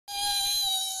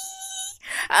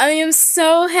I am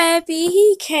so happy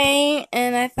he came,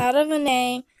 and I thought of a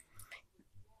name.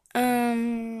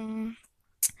 Um.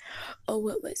 Oh,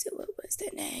 what was it? What was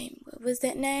that name? What was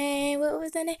that name? What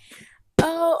was that name?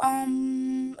 Oh,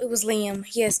 it was Liam.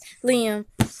 Yes, Liam.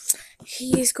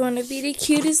 He is going to be the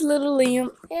cutest little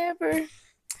Liam ever.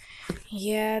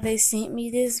 Yeah, they sent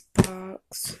me this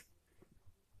box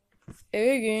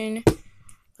again.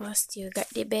 Oh, I still got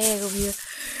that bag over here.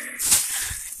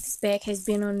 This bag has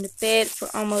been on the bed for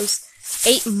almost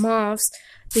 8 months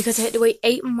because I had to wait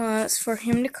 8 months for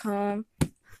him to come.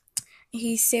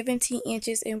 He's 17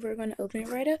 inches, and we're gonna open it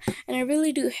right up. And I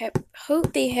really do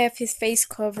hope they have his face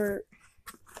covered.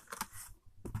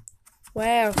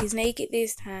 Wow, he's naked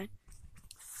this time.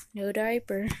 No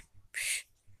diaper.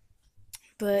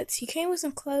 But he came with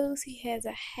some clothes. He has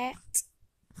a hat,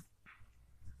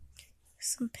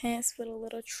 some pants with a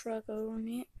little truck on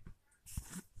it,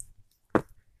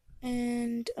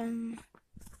 and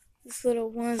this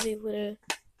little onesie with a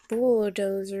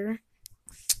bulldozer.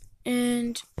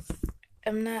 And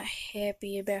I'm not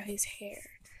happy about his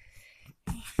hair,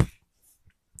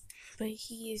 but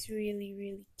he is really,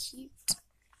 really cute.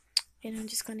 And I'm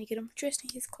just gonna get him dressed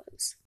in his clothes.